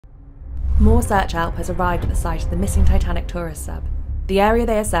More search help has arrived at the site of the missing Titanic tourist sub. The area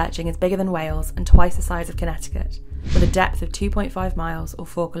they are searching is bigger than Wales and twice the size of Connecticut, with a depth of 2.5 miles or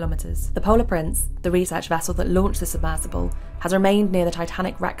 4 kilometres. The Polar Prince, the research vessel that launched the submersible, has remained near the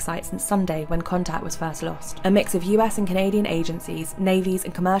Titanic wreck site since Sunday when contact was first lost. A mix of US and Canadian agencies, navies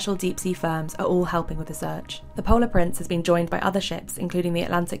and commercial deep-sea firms are all helping with the search. The Polar Prince has been joined by other ships including the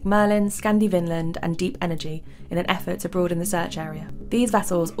Atlantic Merlin, Scandi Vinland and Deep Energy in an effort to broaden the search area. These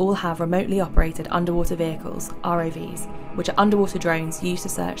vessels all have remotely operated underwater vehicles, ROVs, which are underwater drones used to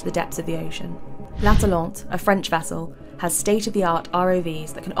search the depths of the ocean. L'Atalante, a French vessel, has state-of-the-art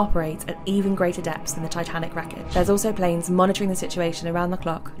ROVs that can operate at even greater depths than the Titanic wreckage. There's also planes monitoring the situation around the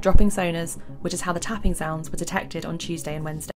clock, dropping sonars, which is how the tapping sounds were detected on Tuesday and Wednesday.